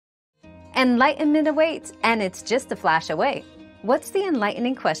Enlightenment awaits, and it's just a flash away. What's the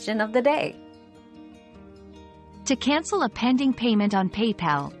enlightening question of the day? To cancel a pending payment on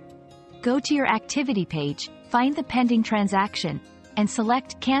PayPal, go to your activity page, find the pending transaction, and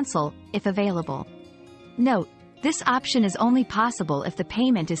select Cancel if available. Note, this option is only possible if the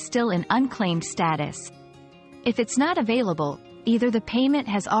payment is still in unclaimed status. If it's not available, either the payment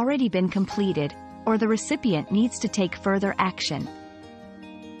has already been completed, or the recipient needs to take further action.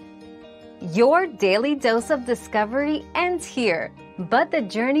 Your daily dose of discovery ends here, but the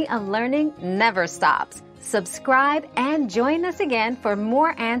journey of learning never stops. Subscribe and join us again for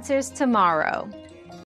more answers tomorrow.